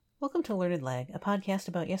Welcome to Learned Lag, a podcast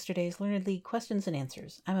about yesterday's Learned League questions and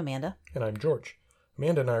answers. I'm Amanda. And I'm George.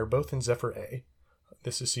 Amanda and I are both in Zephyr A.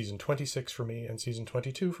 This is season 26 for me and season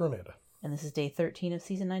 22 for Amanda. And this is day 13 of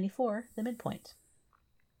season 94, the midpoint.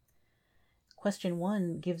 Question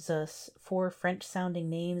 1 gives us 4 French-sounding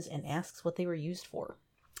names and asks what they were used for.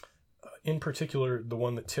 In particular, the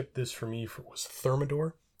one that tipped this for me was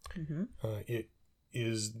Thermidor. Mm-hmm. It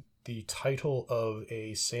is the title of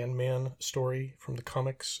a Sandman story from the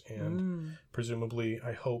comics, and presumably,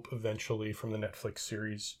 I hope, eventually from the Netflix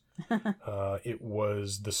series. It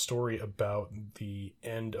was the story about the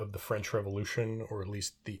end of the French Revolution, or at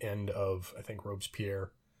least the end of, I think,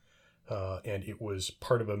 Robespierre. And it was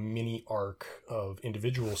part of a mini arc of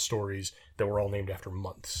individual stories that were all named after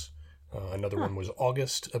months. Another one was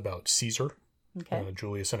August, about Caesar,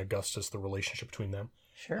 Julius and Augustus, the relationship between them.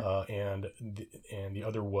 Sure. And the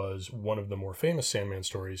other was one of the more famous Sandman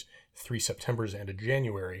stories, 3 Septembers and a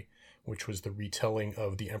January, which was the retelling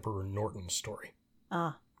of the Emperor Norton's story.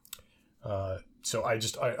 So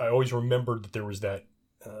I always remembered that there was that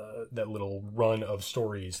little run of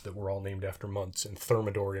stories that were all named after months, and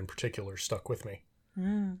Thermidor in particular stuck with me.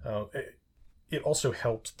 It also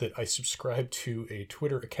helped that I subscribe to a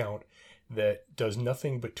Twitter account that does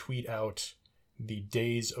nothing but tweet out the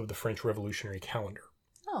days of the French Revolutionary calendar.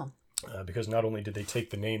 Because not only did they take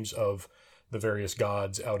the names of the various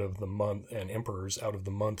gods out of the month and emperors out of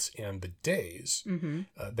the months and the days,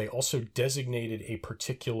 they also designated a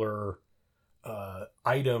particular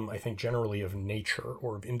item, I think generally of nature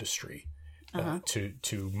or of industry,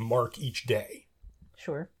 to mark each day.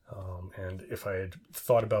 Sure. And if I had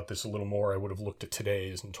thought about this a little more, I would have looked at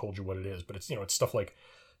today's and told you what it is. But it's, it's stuff like,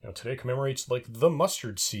 today commemorates like the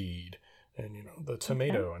mustard seed and, the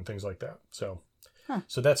tomato and things like that. So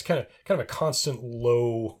that's kind of a constant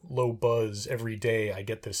low buzz every day. I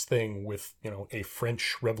get this thing with, a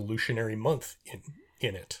French Revolutionary month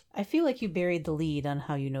in it. I feel like you buried the lead on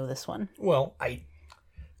how you know this one. Well, I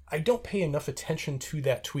don't pay enough attention to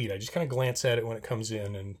that tweet. I just kind of glance at it when it comes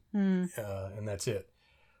in, and that's it.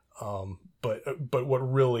 But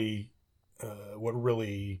what really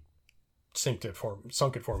sunk it for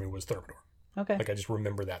me was Thermidor. Okay. Like I just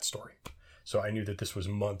remember that story, so I knew that this was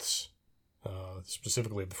months,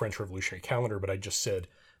 specifically of the French Revolutionary calendar. But I just said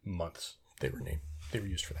months. They were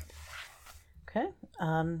used for that. Okay.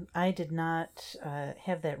 I did not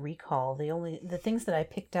have that recall. The things that I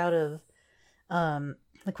picked out of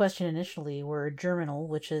the question initially were Germinal,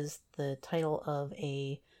 which is the title of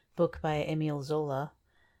a book by Emile Zola,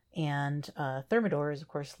 and Thermidor is, of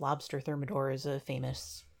course, lobster thermidor is a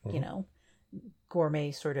famous,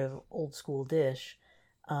 gourmet sort of old school dish.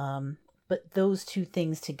 But those two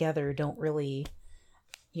things together don't really,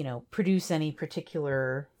 produce any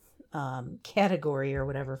particular category or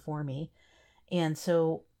whatever for me. And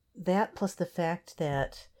so that plus the fact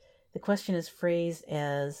that the question is phrased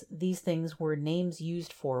as these things were names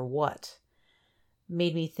used for what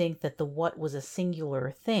made me think that the what was a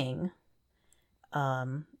singular thing.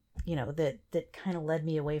 That kind of led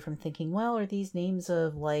me away from thinking, well, are these names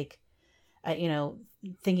of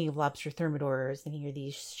thinking of lobster thermidor, thinking are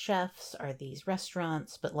these chefs, are these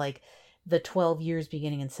restaurants, but like the 12 years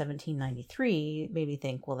beginning in 1793 made me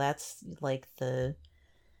think, well, that's like the,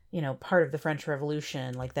 part of the French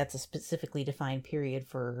Revolution, like that's a specifically defined period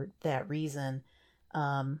for that reason.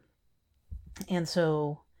 And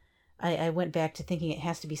so I went back to thinking it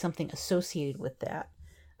has to be something associated with that.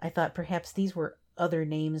 I thought perhaps these were other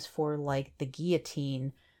names for like the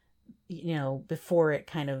guillotine, before it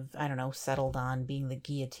kind of, settled on being the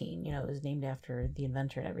guillotine, it was named after the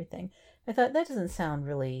inventor and everything. I thought that doesn't sound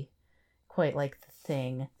really quite like the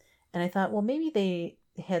thing. And I thought, well, maybe they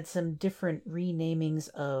had some different renamings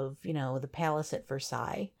of, the palace at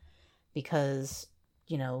Versailles because,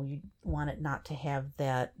 you want it not to have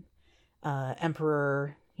that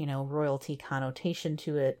emperor, royalty connotation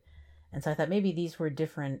to it. And so I thought maybe these were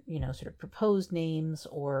different, sort of proposed names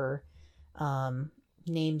or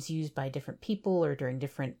names used by different people or during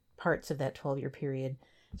different parts of that 12-year period.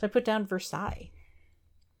 So I put down Versailles.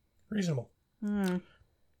 Reasonable.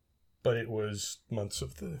 But it was months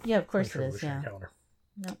of the of course it is. Yeah. Calendar.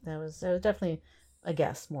 No, that was definitely a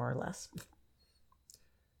guess, more or less.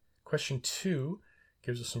 Question 2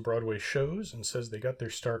 gives us some Broadway shows and says they got their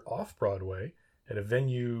start off Broadway at a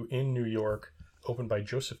venue in New York opened by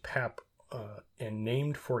Joseph Papp and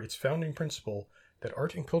named for its founding principle that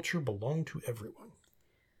art and culture belong to everyone.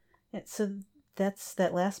 Yeah, so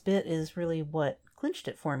that last bit is really what clinched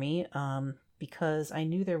it for me, because I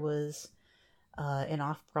knew there was an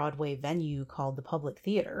off-Broadway venue called the Public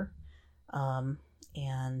Theater,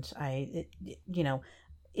 and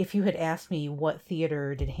if you had asked me what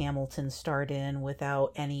theater did Hamilton start in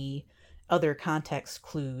without any other context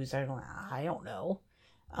clues, I don't know.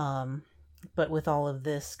 But with all of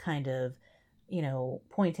this kind of,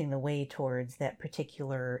 pointing the way towards that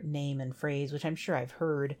particular name and phrase, which I'm sure I've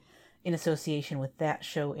heard in association with that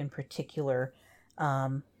show in particular,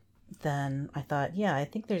 then I thought, yeah, I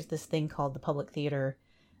think there's this thing called the Public Theater,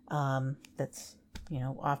 that's,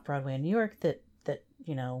 off Broadway in New York that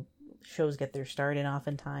shows get their start in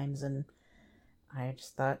oftentimes. And I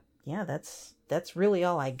just thought, yeah, that's really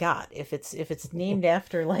all I got. If it's named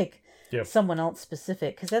after like someone else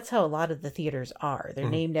specific, because that's how a lot of the theaters are. They're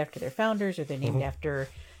named after their founders, or they're named after,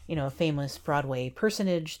 a famous Broadway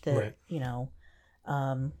personage that,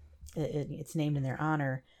 it's named in their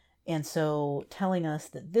honor. And so telling us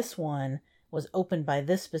that this one was opened by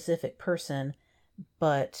this specific person,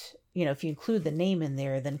 but, if you include the name in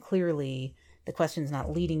there, then clearly the question's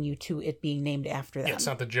not leading you to it being named after them. Yeah, it's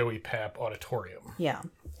not the Joey Papp Auditorium. Yeah.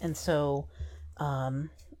 And so, and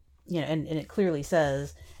it clearly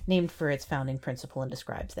says named for its founding principal and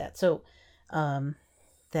describes that. So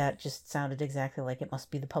that just sounded exactly like it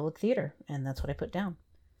must be the Public Theater. And that's what I put down.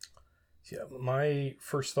 Yeah, my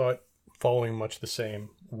first thought, following much the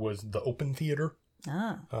same, was the Open Theater.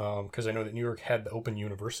 Because I know that New York had the Open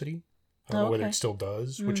University. I don't know whether it still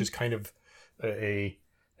does, which is kind of an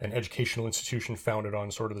educational institution founded on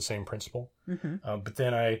sort of the same principle. But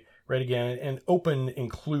then I read again, and Open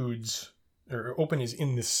includes, or Open is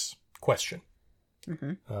in this question,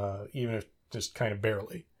 even if just kind of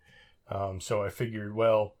barely. So I figured,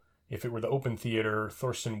 well, if it were the Open Theater,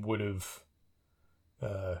 Thorsten would have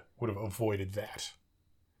avoided that.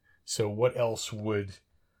 So what else would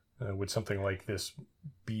something like this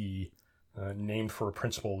be named for a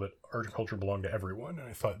principle that art and culture belong to everyone? And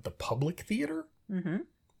I thought, the Public Theater?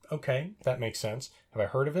 Okay, that makes sense. Have I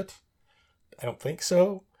heard of it? I don't think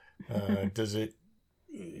so. Does it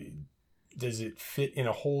fit in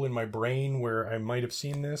a hole in my brain where I might have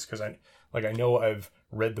seen this? Because I know I've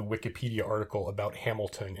read the Wikipedia article about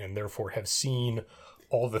Hamilton and therefore have seen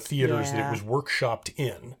all the theaters that it was workshopped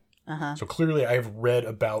in. So clearly I have read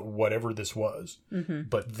about whatever this was,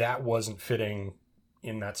 but that wasn't fitting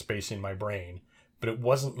in that space in my brain. But it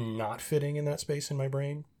wasn't not fitting in that space in my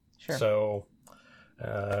brain. Sure. So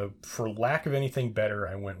for lack of anything better,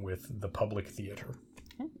 I went with the Public Theater.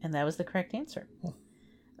 Okay. And that was the correct answer.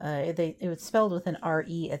 It was spelled with an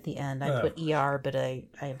R-E at the end. I put E-R, but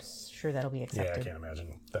I'm sure that'll be accepted. Yeah, I can't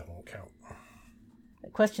imagine that won't count.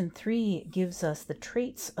 Question 3 gives us the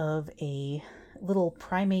traits of a little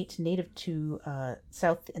primate native to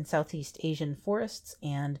South and Southeast Asian forests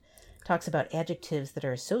and talks about adjectives that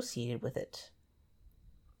are associated with it.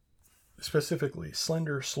 Specifically,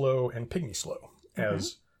 slender, slow, and pygmy slow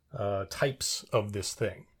as types of this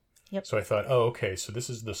thing. Yep. So I thought, oh, okay, so this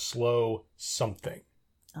is the slow something.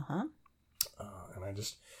 And I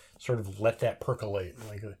just sort of let that percolate.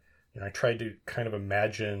 I tried to kind of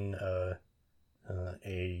imagine a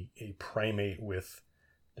primate with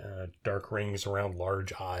dark rings around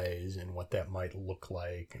large eyes and what that might look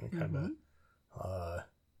like, and kind of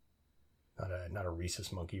not a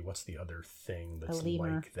rhesus monkey. What's the other thing that's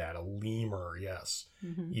like that? A lemur, yes.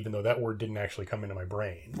 Even though that word didn't actually come into my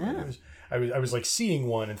brain. I was like seeing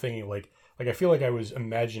one and thinking like I feel like I was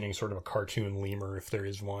imagining sort of a cartoon lemur, if there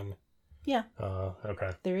is one. Yeah. Okay.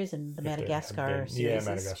 There is in the Madagascar series. Yeah,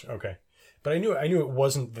 Madagascar. Okay. But I knew it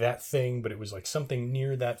wasn't that thing, but it was like something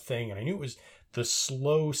near that thing, and I knew it was the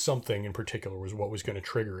slow something in particular was what was going to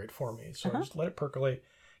trigger it for me. So I just let it percolate,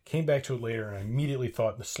 came back to it later, and I immediately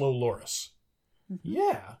thought the slow loris.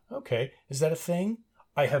 Yeah, okay. Is that a thing?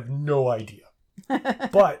 I have no idea.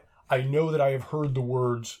 But I know that I have heard the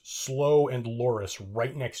words slow and loris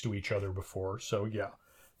right next to each other before. So yeah,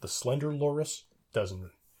 the slender loris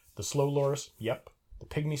doesn't. The slow loris, yep. The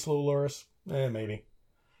pygmy slow loris, maybe.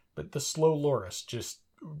 But the slow loris just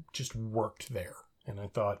worked there. And I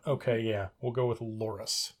thought, okay, yeah, we'll go with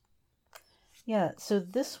loris. Yeah, so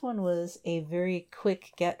this one was a very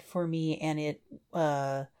quick get for me, and it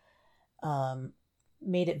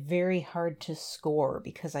made it very hard to score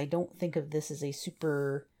because I don't think of this as a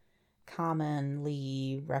super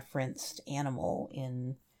commonly referenced animal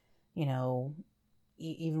in,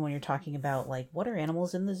 even when you're talking about like what are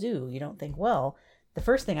animals in the zoo, you don't think, well, the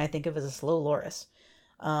first thing I think of is a slow loris.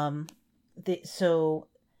 So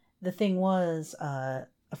the thing was, a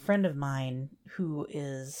friend of mine who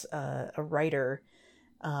is a writer,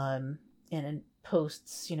 and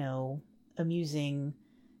posts, amusing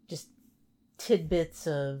just tidbits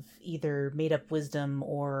of either made up wisdom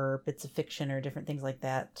or bits of fiction or different things like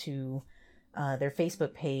that to their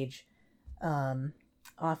Facebook page.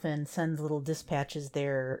 often sends little dispatches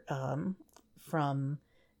there from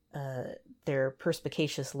their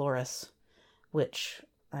perspicacious loris, which,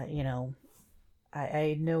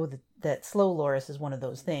 I know that slow loris is one of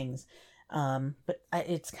those things. But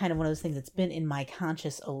it's kind of one of those things that's been in my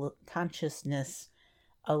consciousness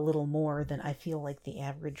a little more than I feel like the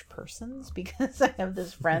average person's, because I have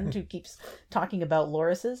this friend who keeps talking about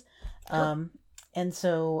lorises. And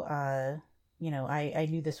so, I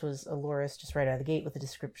knew this was a loris just right out of the gate with the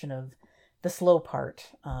description of the slow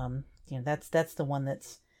part. That's the one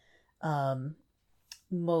that's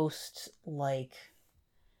most like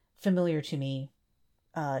familiar to me,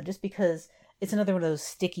 just because it's another one of those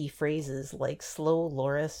sticky phrases. Like slow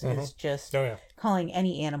loris is just calling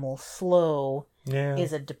any animal slow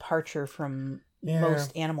is a departure from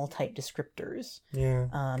most animal type descriptors.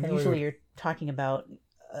 Usually you're talking about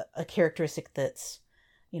a characteristic that's,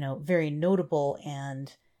 very notable,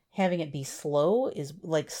 and having it be slow is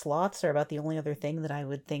like sloths are about the only other thing that I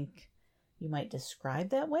would think you might describe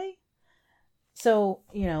that way. So,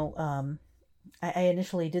 I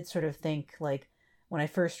initially did sort of think, like, when I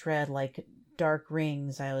first read like dark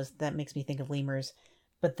rings, that makes me think of lemurs,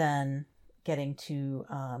 but then getting to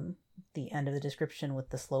the end of the description with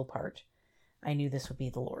the slow part, I knew this would be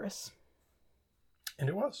the loris. And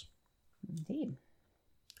it was. Indeed.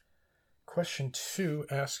 Question 2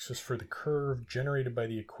 asks us for the curve generated by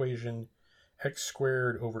the equation x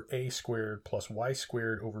squared over a squared plus y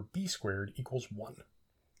squared over b squared equals 1.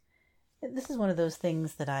 This is one of those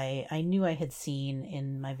things that I knew I had seen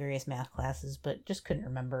in my various math classes, but just couldn't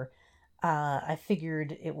remember. I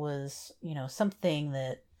figured it was, something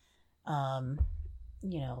that, the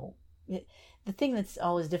thing that's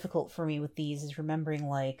always difficult for me with these is remembering,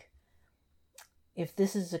 like, if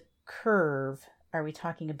this is a curve, are we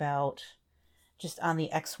talking about just on the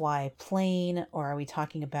XY plane, or are we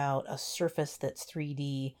talking about a surface that's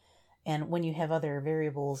 3D? And when you have other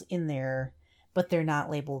variables in there, but they're not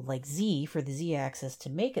labeled like Z for the Z axis to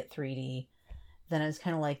make it 3D, then it's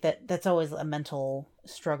kind of like that's always a mental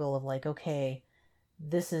struggle of like, okay,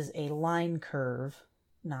 this is a line curve,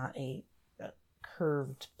 not a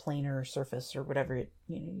curved planar surface or whatever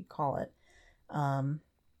you call it.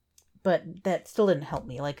 But that still didn't help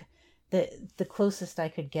me. Like the closest I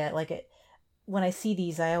could get, when I see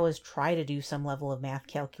these, I always try to do some level of math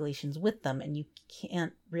calculations with them, and you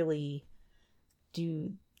can't really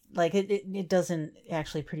do, like, it doesn't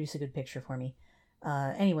actually produce a good picture for me.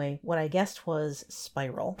 Anyway, what I guessed was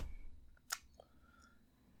spiral.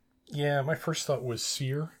 Yeah, my first thought was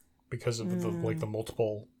sphere because of the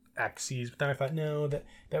multiple axes, but then I thought, no, that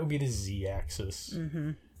would be the z-axis.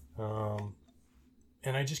 Mm-hmm.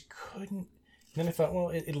 And I just couldn't. Then I thought, well,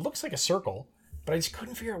 it looks like a circle, but I just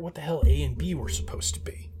couldn't figure out what the hell A and B were supposed to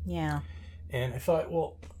be. Yeah. And I thought,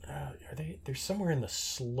 well, they're somewhere in the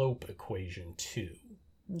slope equation too.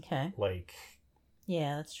 Okay. Like.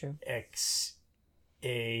 Yeah, that's true. X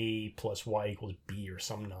A plus Y equals B or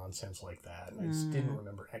some nonsense like that. And I just didn't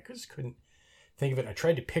remember. I just couldn't think of it. I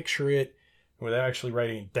tried to picture it without actually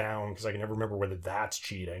writing it down because I can never remember whether that's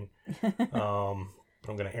cheating. But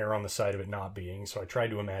I'm going to err on the side of it not being. So I tried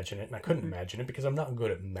to imagine it, and I couldn't imagine it because I'm not good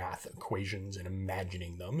at math equations and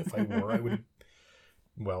imagining them. If I were, I would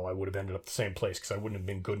have ended up the same place because I wouldn't have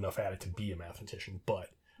been good enough at it to be a mathematician, but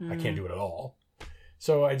I can't do it at all.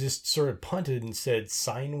 So I just sort of punted and said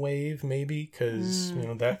sine wave, maybe, because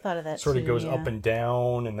that sort of goes up and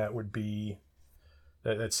down, and that would be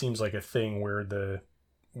that seems like a thing where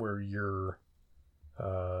your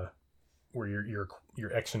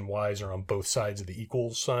x and y's are on both sides of the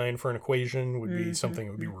equals sign for an equation would be something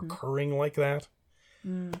that would be recurring like that.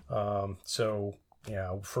 So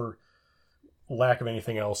yeah, for lack of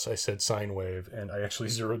anything else, I said sine wave, and I actually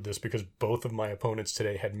zeroed this because both of my opponents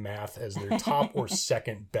today had math as their top or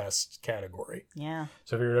second best category. Yeah.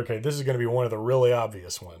 So I figured, okay, this is going to be one of the really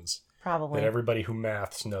obvious ones. Probably. That everybody who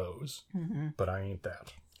maths knows. But I ain't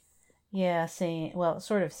that. Yeah, same. Well,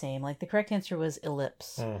 sort of same. Like, the correct answer was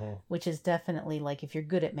ellipse, which is definitely, like, if you're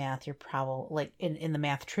good at math, you're probably, like, in the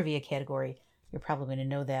math trivia category, you're probably going to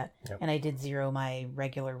know that. Yep. And I did zero my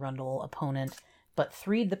regular Rundle opponent, but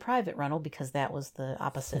three'd the private Rundle because that was the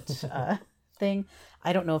opposite thing.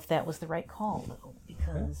 I don't know if that was the right call, though,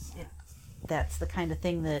 because that's the kind of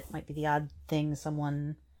thing that might be the odd thing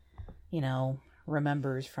someone,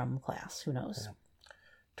 remembers from class. Who knows? Yeah.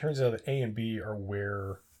 Turns out that A and B are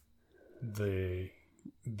where the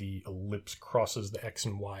ellipse crosses the X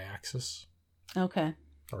and Y axis. Okay.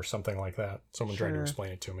 Or something like that. Someone tried to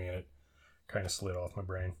explain it to me and it kind of slid off my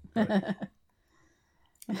brain.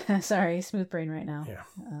 Sorry, smooth brain right now. Yeah.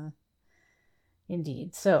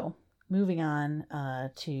 Indeed. So, moving on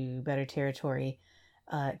to better territory.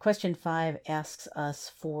 Question 5 asks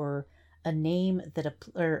us for a name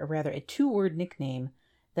or rather a 2-word nickname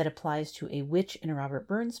that applies to a witch in a Robert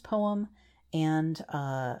Burns poem, and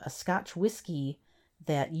a Scotch whiskey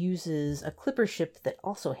that uses a clipper ship that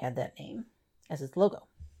also had that name as its logo.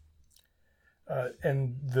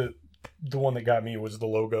 And the one that got me was the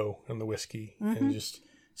logo and the whiskey, and just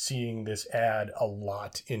seeing this ad a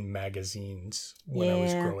lot in magazines when I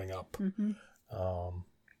was growing up.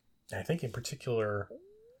 I think in particular,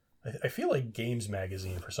 I feel like Games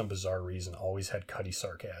Magazine, for some bizarre reason, always had Cutty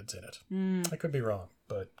Sark ads in it. I could be wrong,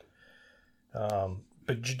 but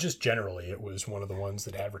just generally, it was one of the ones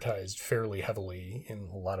that advertised fairly heavily in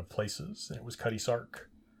a lot of places, and it was Cutty Sark.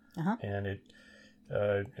 And it,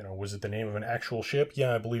 was it the name of an actual ship?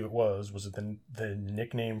 Yeah, I believe it was. Was it the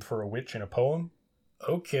nickname for a witch in a poem?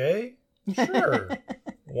 Okay, sure.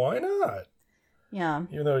 Why not? Yeah.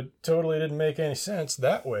 Even though it totally didn't make any sense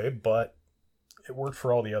that way, but it worked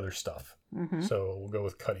for all the other stuff. So we'll go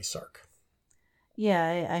with Cutty Sark.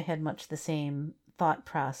 Yeah, I had much the same thought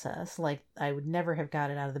process. Like, I would never have got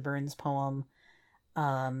it out of the Burns poem.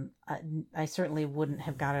 I certainly wouldn't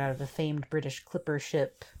have got it out of a famed British clipper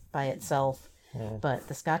ship by itself. But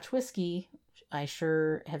the Scotch whiskey, I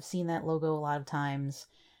sure have seen that logo a lot of times.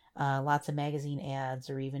 Lots of magazine ads,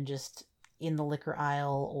 or even just in the liquor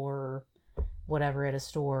aisle or whatever at a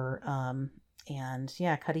store. And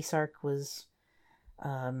yeah, Cutty Sark was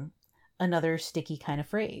another sticky kind of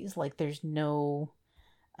phrase. Like,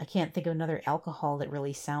 I can't think of another alcohol that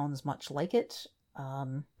really sounds much like it.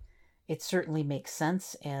 It certainly makes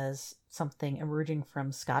sense as something emerging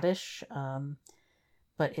from Scottish,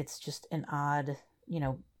 but it's just an odd,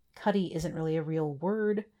 Cutty isn't really a real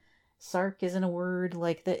word. Sark isn't a word.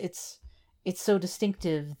 Like, it's so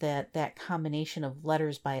distinctive that combination of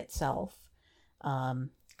letters by itself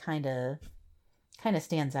kind of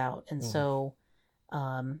stands out. And so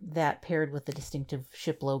that paired with the distinctive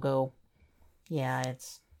ship logo, yeah,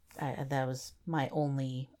 that was my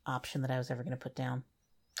only option that I was ever going to put down.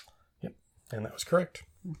 Yep, and that was correct.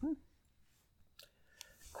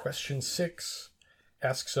 Question 6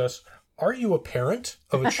 asks us, are you a parent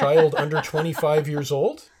of a child under 25 years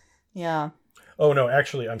old? Yeah. Oh, no,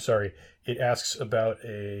 actually, I'm sorry. It asks about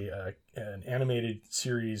an animated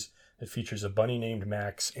series that features a bunny named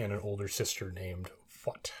Max and an older sister named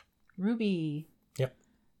what? Ruby. Yep.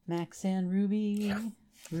 Max and Ruby. Yeah.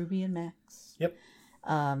 Ruby and Max. Yep.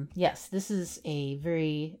 Yes, this is a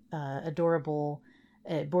very adorable,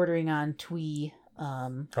 bordering on twee.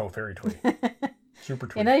 Very twee. Super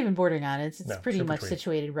twee. And not even bordering on it. It's pretty much twee.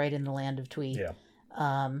 Situated right in the land of twee. Yeah.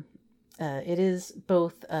 It is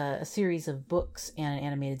both a series of books and an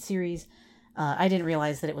animated series. I didn't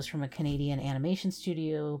realize that it was from a Canadian animation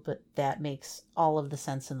studio, but that makes all of the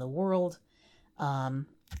sense in the world. And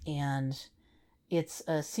it's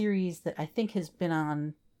a series that I think has been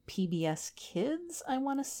on PBS Kids, I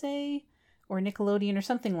want to say, or Nickelodeon or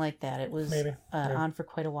something like that. It was Maybe. On for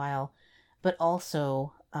quite a while. But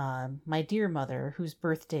also, my dear mother, whose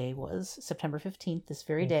birthday was September 15th, this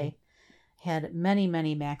very day, had many,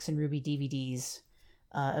 many Max and Ruby DVDs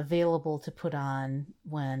available to put on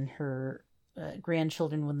when her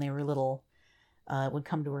grandchildren, when they were little, would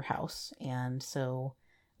come to her house. And so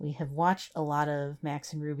we have watched a lot of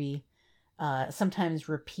Max and Ruby, sometimes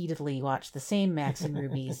repeatedly watched the same Max and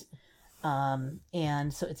Rubies.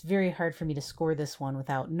 And so it's very hard for me to score this one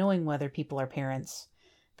without knowing whether people are parents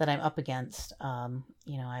that I'm up against.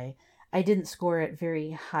 I didn't score it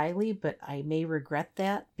very highly, but I may regret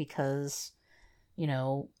that because,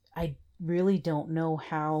 I really don't know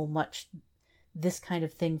how much this kind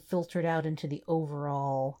of thing filtered out into the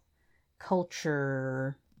overall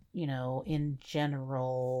culture, in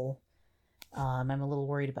general. I'm a little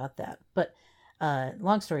worried about that. But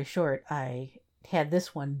long story short, I had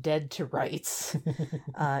this one dead to rights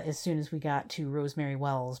as soon as we got to Rosemary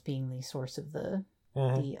Wells being the source of the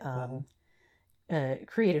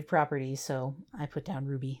creative property. So I put down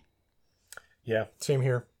Ruby. Yeah, same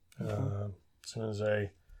here. As soon as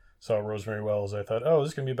I saw Rosemary Wells, I thought, oh, this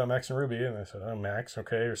is going to be about Max and Ruby. And I said, oh, Max,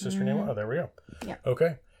 okay, her sister name. Oh, there we go. Yeah.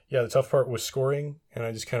 Okay. Yeah, the tough part was scoring, and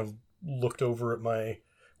I just kind of looked over at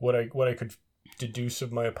what I could deduce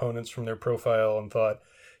of my opponents from their profile and thought,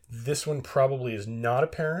 this one probably is not a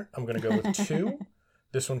parent. I'm going to go with 2.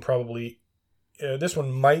 This one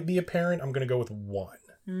might be a parent. I'm going to go with 1.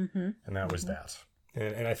 And that was that.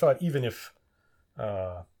 And I thought even if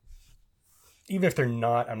they're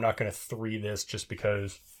not, I'm not going to 3 this just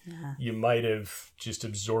because you might have just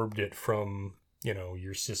absorbed it from,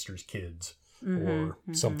 your sister's kids or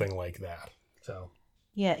something like that. So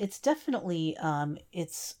yeah, it's definitely both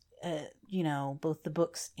the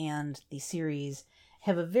books and the series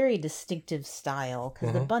have a very distinctive style,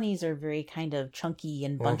 because the Mhm. bunnies are very kind of chunky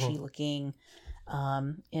and bunchy looking,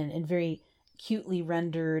 and very cutely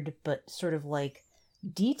rendered, but sort of like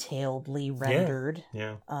detailedly rendered,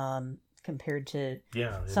 Yeah. compared to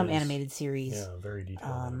Yeah. It some is. animated series. Yeah, very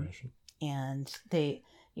detailed animation. And they,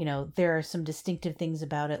 there are some distinctive things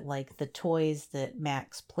about it, like the toys that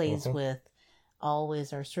Max plays with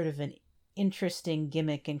always are sort of an interesting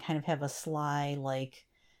gimmick and kind of have a sly, like,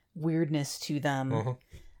 weirdness to them.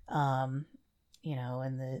 And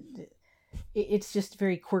it's just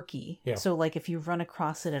very quirky. Yeah. So, like, if you run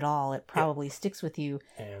across it at all, it probably sticks with you.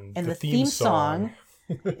 And the theme song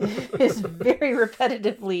is very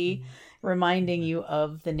repetitively reminding you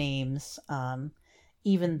of the names,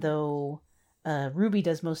 even though Ruby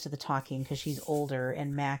does most of the talking because she's older,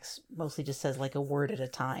 and Max mostly just says like a word at a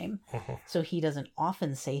time. So he doesn't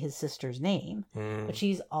often say his sister's name, but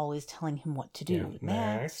she's always telling him what to do. Yeah.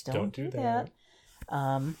 Max, don't do that.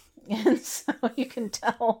 And so you can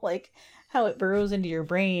tell like how it burrows into your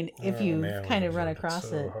brain if you kind of run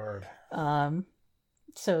across it. Hard.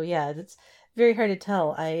 So yeah, it's very hard to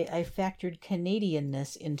tell. I factored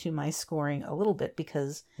Canadianness into my scoring a little bit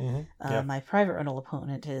because my private rental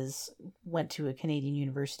opponent went to a Canadian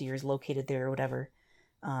university or is located there or whatever.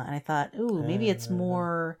 And I thought, ooh, maybe it's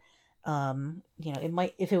more, it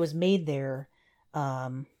might, if it was made there,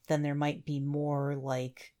 then there might be more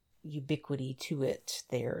like ubiquity to it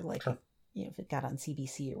there, like, if it got on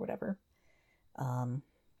CBC or whatever.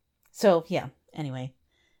 So yeah, anyway,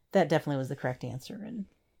 that definitely was the correct answer.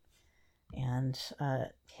 And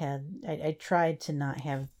I tried to not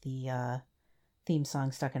have the theme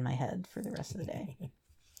song stuck in my head for the rest of the day.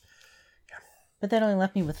 But that only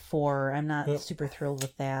left me with 4. I'm not super thrilled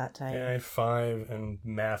with that. I had 5, and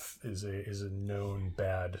math is a known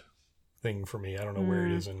bad thing for me. I don't know where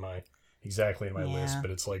it is exactly in my list,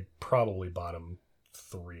 but it's like probably bottom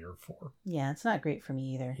 3 or 4. Yeah, it's not great for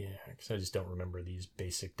me either. Yeah, because I just don't remember these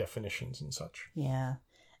basic definitions and such. Yeah,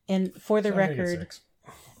 and for the record,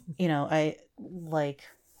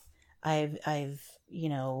 I've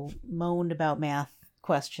moaned about math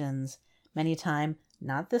questions many a time.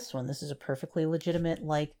 Not this one. This is a perfectly legitimate,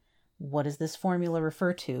 like, what does this formula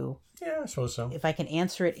refer to? Yeah, I suppose so. If I can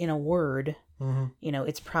answer it in a word,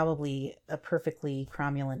 it's probably a perfectly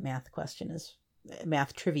cromulent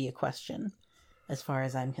math trivia question, as far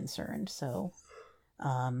as I'm concerned. So,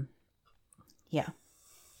 yeah.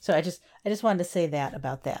 So I just wanted to say that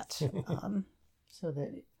about that, so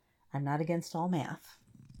that I'm not against all math,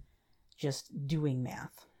 just doing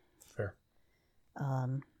math. Fair.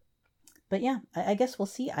 But yeah, I guess we'll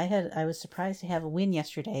see. I was surprised to have a win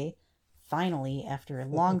yesterday, finally, after a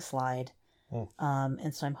long slide.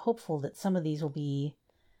 And so I'm hopeful that some of these will be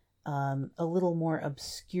a little more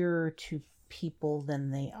obscure to people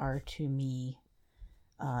than they are to me,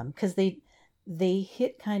 because they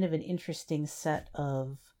hit kind of an interesting set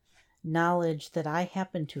of knowledge that I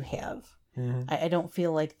happen to have. I don't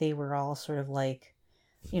feel like they were all sort of like,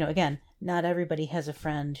 again, not everybody has a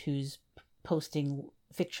friend who's posting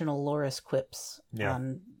fictional Loris quips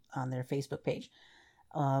on their Facebook page,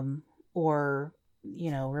 or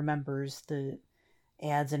remembers the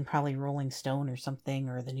ads in probably Rolling Stone or something,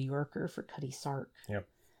 or the New Yorker for Cutty Sark.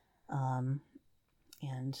 And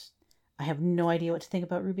I have no idea what to think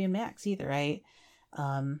about Ruby and Max either.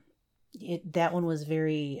 That one was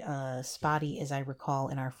very spotty, as I recall,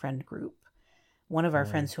 in our friend group. One of our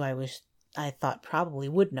friends who I thought probably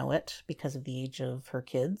would know it because of the age of her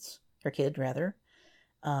kid.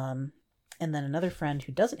 And then another friend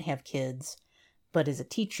who doesn't have kids, but is a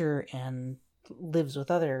teacher and lives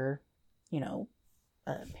with other,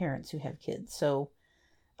 parents who have kids. So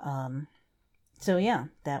yeah,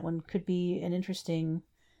 that one could be an interesting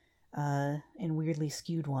and weirdly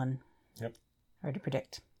skewed one. Hard to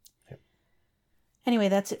predict. Anyway,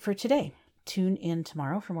 that's it for today. Tune in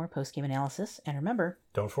tomorrow for more post-game analysis. And remember,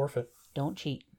 don't forfeit. Don't cheat.